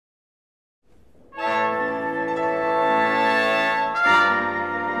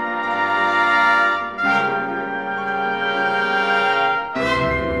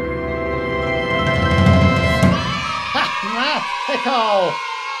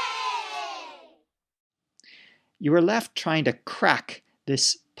you were left trying to crack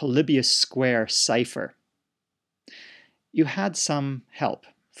this Polybius square cipher. You had some help.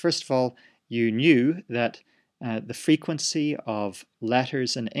 First of all, you knew that the frequency of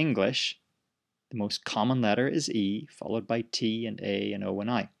letters in English, the most common letter is E, followed by T and A and O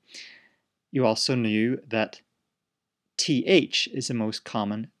and I. You also knew that TH is the most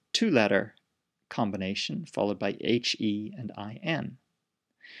common two-letter combination, followed by HE and IN.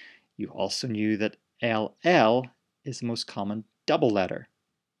 You also knew that LL is the most common double letter,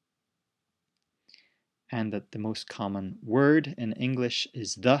 and that the most common word in English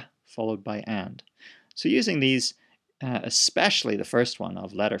is the, followed by and. So using these, especially the first one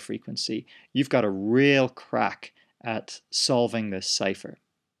of letter frequency, you've got a real crack at solving this cipher.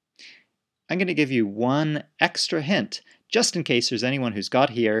 I'm going to give you one extra hint, just in case there's anyone who's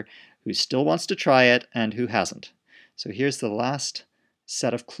got here who still wants to try it and who hasn't. So here's the last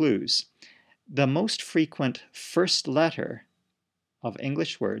set of clues. The most frequent first letter of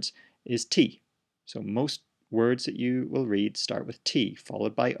English words is T. So most words that you will read start with T,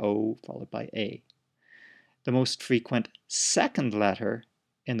 followed by O, followed by A. The most frequent second letter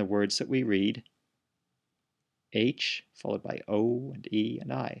in the words that we read, H, followed by O and E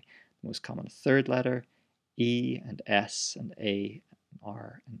and I. The most common third letter, E and S and A and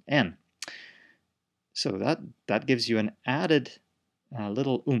R and N. So that gives you an added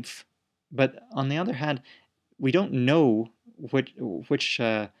little oomph. But on the other hand, we don't know which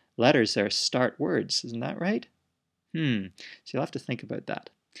letters are start words. Isn't that right? So you'll have to think about that.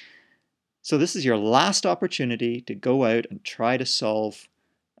 So this is your last opportunity to go out and try to solve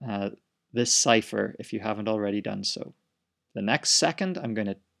this cipher if you haven't already done so. The next second, I'm going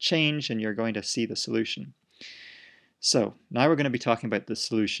to change and you're going to see the solution. So now we're going to be talking about the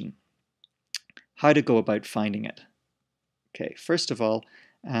solution. How to go about finding it. Okay, first of all,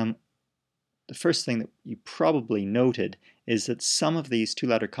 the first thing that you probably noted is that some of these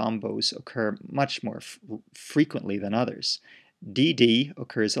two-letter combos occur much more frequently than others. DD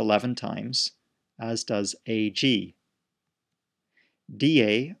occurs 11 times, as does AG.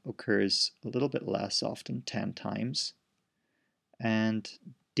 DA occurs a little bit less often, 10 times, and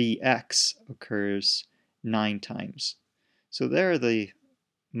DX occurs 9 times. So there are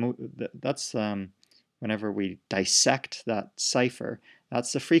that's whenever we dissect that cipher,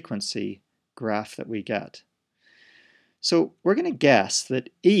 that's the frequency graph that we get. So we're going to guess that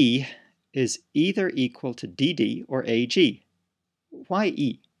E is either equal to DD or AG. Why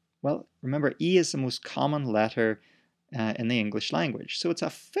E? Well, remember, E is the most common letter in the English language, so it's a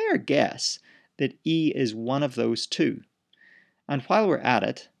fair guess that E is one of those two. And while we're at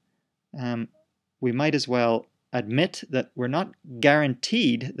it, we might as well admit that we're not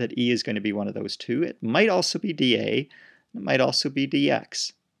guaranteed that E is going to be one of those two. It might also be DA, it might also be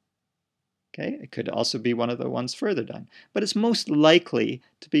DX. Okay, it could also be one of the ones further down, but it's most likely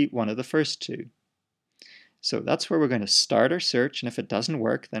to be one of the first two. So that's where we're going to start our search, and if it doesn't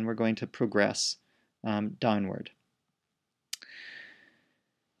work, then we're going to progress downward.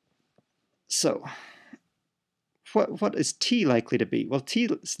 So what is T likely to be? Well, T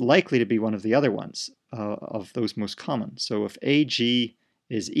is likely to be one of the other ones of those most common. So if AG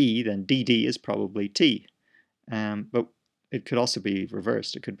is E, then DD is probably T. But it could also be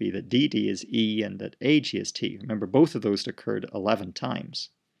reversed. It could be that DD is E and that AG is T. Remember, both of those occurred 11 times.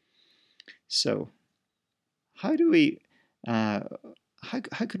 So how do we, how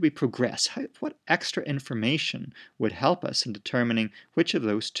could we progress? What extra information would help us in determining which of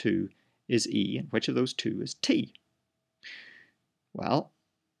those two is E and which of those two is T? Well,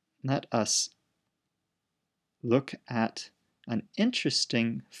 let us look at an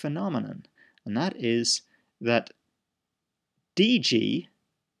interesting phenomenon, and that is that DG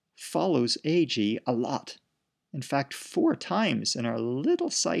follows AG a lot. In fact, 4 times in our little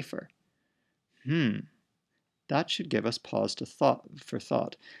cipher. That should give us pause for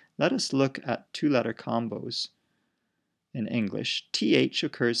thought. Let us look at two-letter combos in English. TH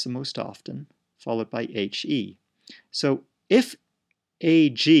occurs the most often, followed by HE. So if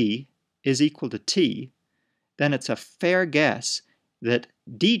AG is equal to T, then it's a fair guess that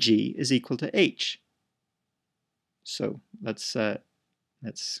DG is equal to H. So let's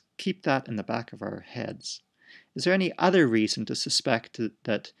keep that in the back of our heads. Is there any other reason to suspect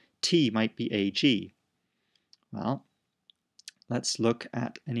that T might be AG? Well, let's look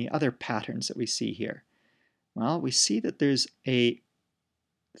at any other patterns that we see here. Well, we see that there's a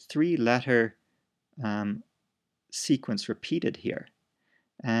 3-letter sequence repeated here,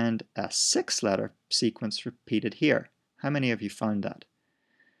 and a 6-letter sequence repeated here. How many of you found that?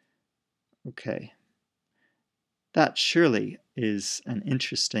 Okay. That surely is an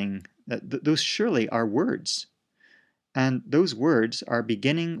interesting, those surely are words. And those words are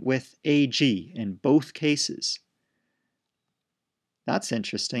beginning with AG in both cases. That's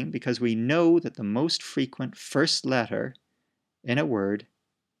interesting because we know that the most frequent first letter in a word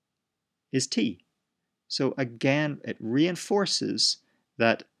is T. So again, it reinforces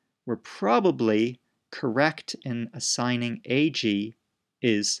that we're probably correct in assigning AG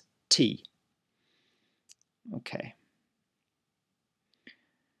is T. Okay.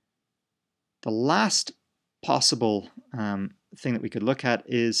 The last possible thing that we could look at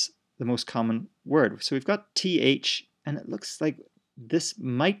is the most common word. So we've got TH, and it looks like this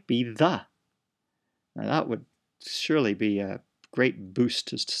might be the. Now that would surely be a great boost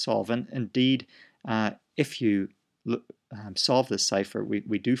to solve. And indeed, if you solve this cipher,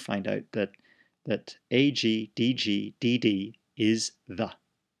 we do find out that AG, DG, DD is the.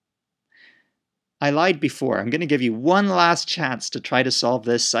 I lied before. I'm going to give you one last chance to try to solve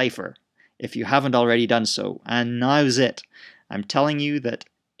this cipher, if you haven't already done so. And now's it. I'm telling you that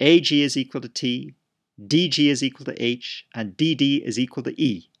AG is equal to T, DG is equal to H, and DD is equal to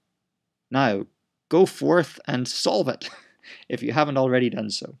E. Now, go forth and solve it, if you haven't already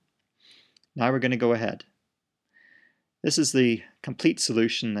done so. Now we're going to go ahead. This is the complete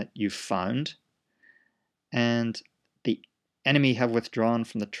solution that you've found, and the enemy have withdrawn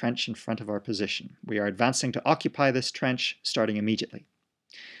from the trench in front of our position. We are advancing to occupy this trench, starting immediately.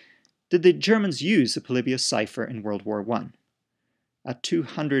 Did the Germans use the Polybius cipher in World War I? A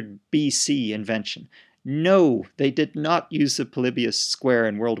 200 BC invention. No, they did not use the Polybius square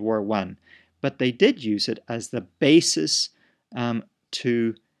in World War I, but they did use it as the basis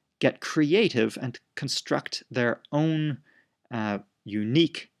to get creative and construct their own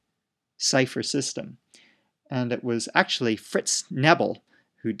unique cipher system. And it was actually Fritz Nebel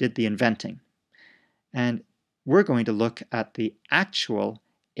who did the inventing. And we're going to look at the actual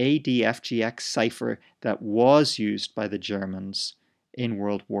ADFGX cipher that was used by the Germans in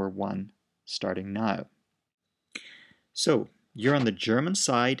World War I, starting now. So, you're on the German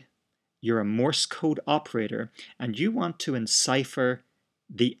side, you're a Morse code operator, and you want to encipher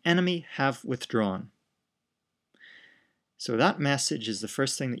 "the enemy have withdrawn." So that message is the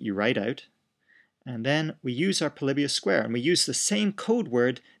first thing that you write out. And then we use our Polybius square, and we use the same code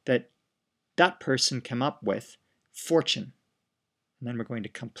word that that person came up with, fortune. And then we're going to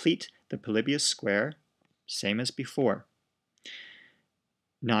complete the Polybius square, same as before.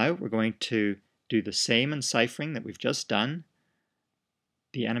 Now we're going to do the same enciphering that we've just done.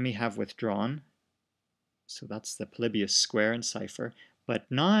 The enemy have withdrawn. So that's the Polybius square encipher. But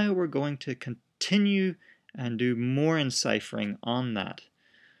now we're going to continue and do more enciphering on that.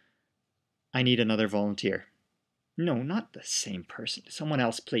 I need another volunteer. No, not the same person. Someone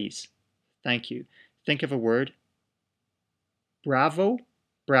else, please. Thank you. Think of a word. Bravo.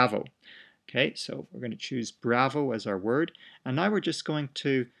 Bravo. Okay, so we're going to choose bravo as our word. And now we're just going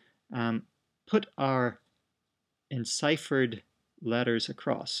to put our enciphered letters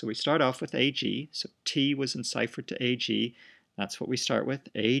across. So we start off with AG. So T was enciphered to AG. That's what we start with,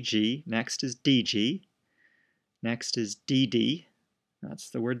 AG. Next is DG. Next is DD. That's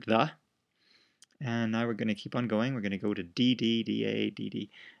the word the. And now we're going to keep on going. We're going to go to DD, DA, DD,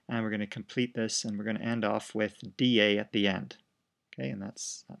 and we're going to complete this, and we're going to end off with DA at the end. Okay, and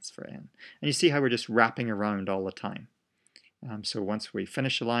that's for N. And you see how we're just wrapping around all the time. So once we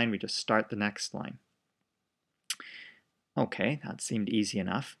finish a line, we just start the next line. Okay, that seemed easy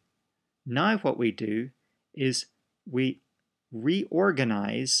enough. Now what we do is we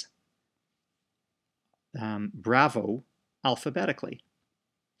reorganize Bravo alphabetically.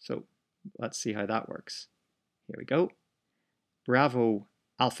 So let's see how that works. Here we go. Bravo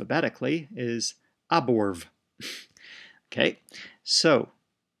alphabetically is Aborv. Okay, so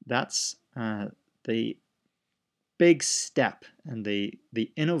that's the big step and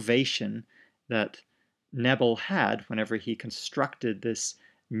the innovation that Nebel had whenever he constructed this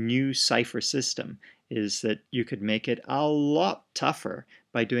new cipher system, is that you could make it a lot tougher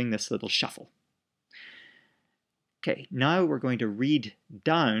by doing this little shuffle. Okay, now we're going to read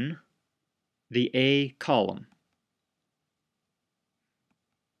down the A column.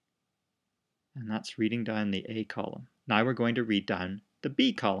 And that's reading down the A column. Now we're going to read down the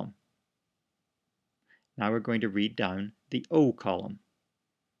B column. Now we're going to read down the O column.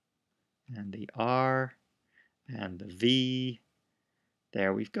 And the R and the V.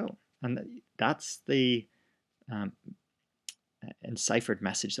 There we go. And that's the enciphered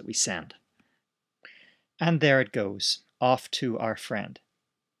message that we send. And there it goes, off to our friend.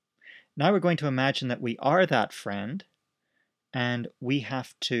 Now we're going to imagine that we are that friend, and we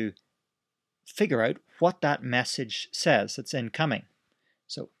have to figure out what that message says that's incoming.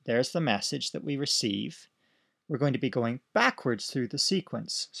 So there's the message that we receive. we're going to be going backwards through the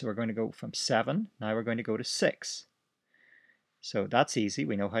sequence. So we're going to go from 7, now we're going to go to 6. So that's easy,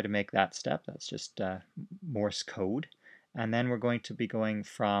 we know how to make that step, that's just Morse code. And then we're going to be going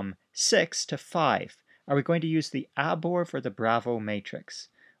from 6 to 5. Are we going to use the ABORV or the Bravo matrix?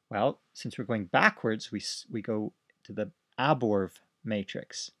 Well, since we're going backwards, we go to the ABORV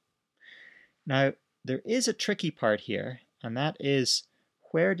matrix. Now, there is a tricky part here, and that is,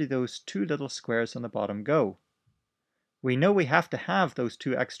 where do those two little squares on the bottom go? We know we have to have those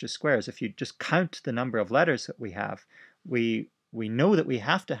two extra squares. If you just count the number of letters that we have, we know that we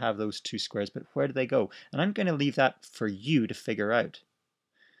have to have those two squares, but where do they go? And I'm going to leave that for you to figure out.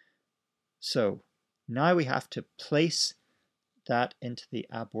 So now we have to place that into the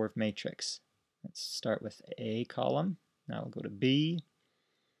ABORV matrix. Let's start with A column. Now we'll go to B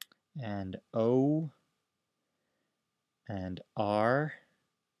and O and R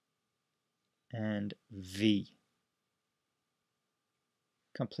and V.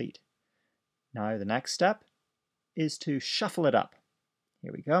 Complete. Now the next step is to shuffle it up.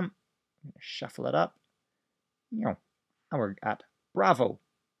 Here we go. I'm going to shuffle it up. And we're at Bravo.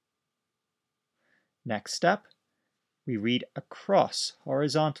 Next step, we read across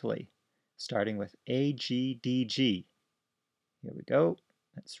horizontally, starting with A, G, D, G. Here we go.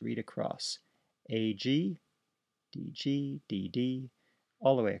 Let's read across. A, G, D, G, D, D,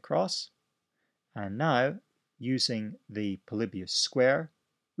 all the way across. And now, using the Polybius square,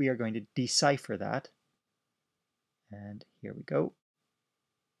 we are going to decipher that. And here we go.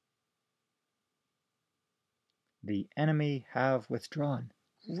 The enemy have withdrawn.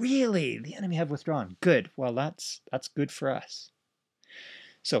 Really? The enemy have withdrawn. Good. Well, that's good for us.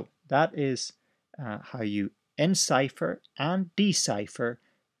 So that is how you encipher and decipher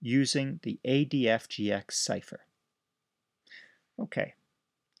using the ADFGX cipher. Okay,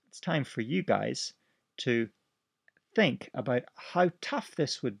 it's time for you guys to think about how tough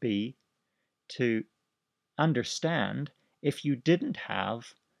this would be to understand if you didn't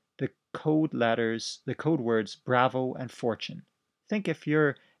have the code letters, the code words Bravo and Fortune. Think if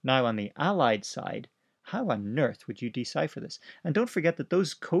you're now on the Allied side, how on earth would you decipher this? And don't forget that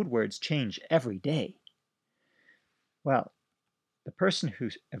those code words change every day. Well, the person who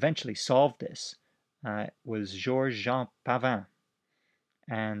eventually solved this was Georges-Jean Pavin.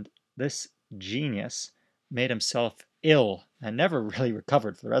 And this genius made himself ill and never really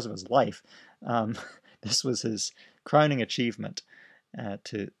recovered for the rest of his life. This was his crowning achievement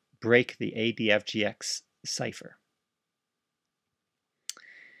to break the ADFGX cipher.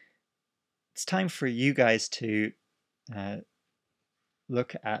 It's time for you guys to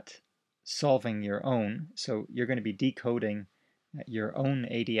look at solving your own. So you're going to be decoding your own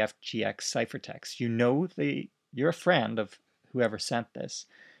ADFGX ciphertext. You know you're a friend of whoever sent this,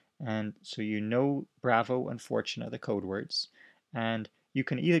 and so you know Bravo and Fortune are the code words, and you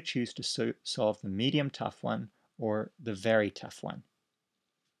can either choose to solve the medium tough one or the very tough one.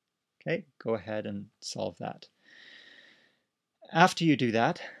 Okay, go ahead and solve that. After you do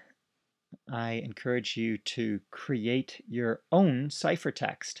that, I encourage you to create your own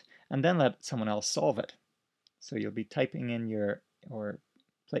ciphertext and then let someone else solve it. So you'll be typing in your,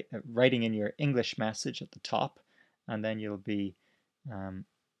 writing in your English message at the top, and then you'll be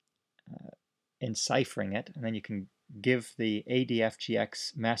enciphering it, and then you can give the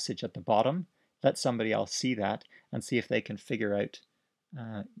ADFGX message at the bottom, let somebody else see that, and see if they can figure out,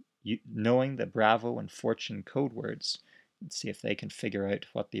 knowing the Bravo and Fortune code words, and see if they can figure out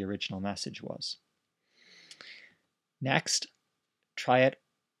what the original message was. Next, try it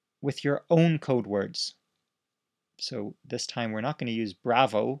with your own code words. So this time we're not going to use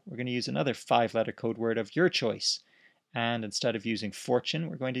Bravo, we're going to use another 5-letter code word of your choice. And instead of using Fortune,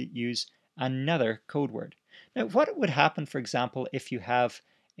 we're going to use another code word. Now, what would happen, for example, if you have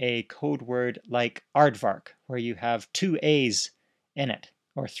a code word like aardvark, where you have 2 A's in it,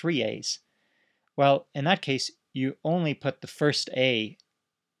 or 3 A's? Well, in that case, you only put the first A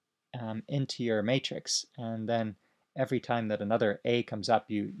into your matrix, and then every time that another A comes up,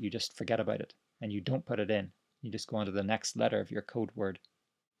 you just forget about it, and you don't put it in. You just go on to the next letter of your code word.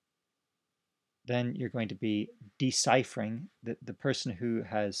 Then you're going to be deciphering the person who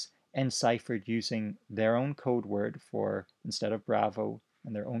has enciphered using their own code word for instead of Bravo,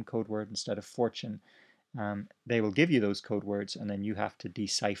 and their own code word instead of Fortune. They will give you those code words, and then you have to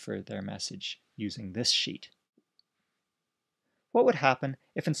decipher their message using this sheet. What would happen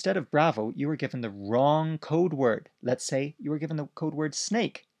if instead of Bravo you were given the wrong code word? Let's say you were given the code word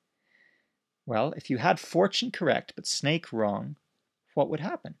snake. Well, if you had Fortune correct but snake wrong, what would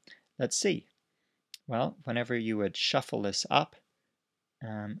happen? Let's see. Well, whenever you would shuffle this up,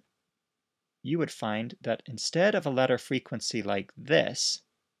 you would find that instead of a letter frequency like this,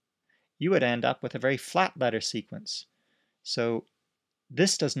 you would end up with a very flat letter sequence. So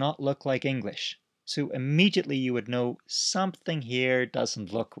this does not look like English. So immediately you would know something here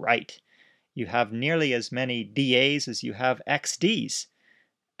doesn't look right. You have nearly as many DAs as you have XDs.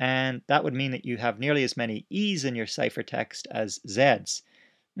 And that would mean that you have nearly as many E's in your ciphertext as Z's.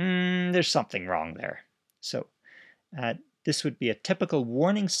 There's something wrong there. So this would be a typical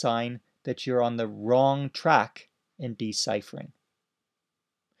warning sign that you're on the wrong track in deciphering.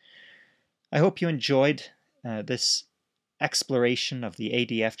 I hope you enjoyed this exploration of the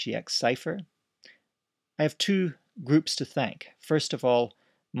ADFGX cipher. I have two groups to thank. First of all,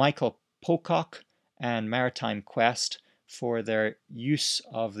 Michael Pocock and Maritime Quest for their use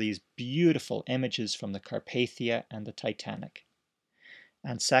of these beautiful images from the Carpathia and the Titanic.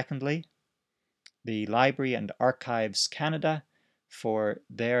 And secondly, the Library and Archives Canada for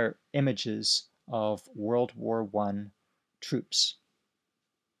their images of World War I troops.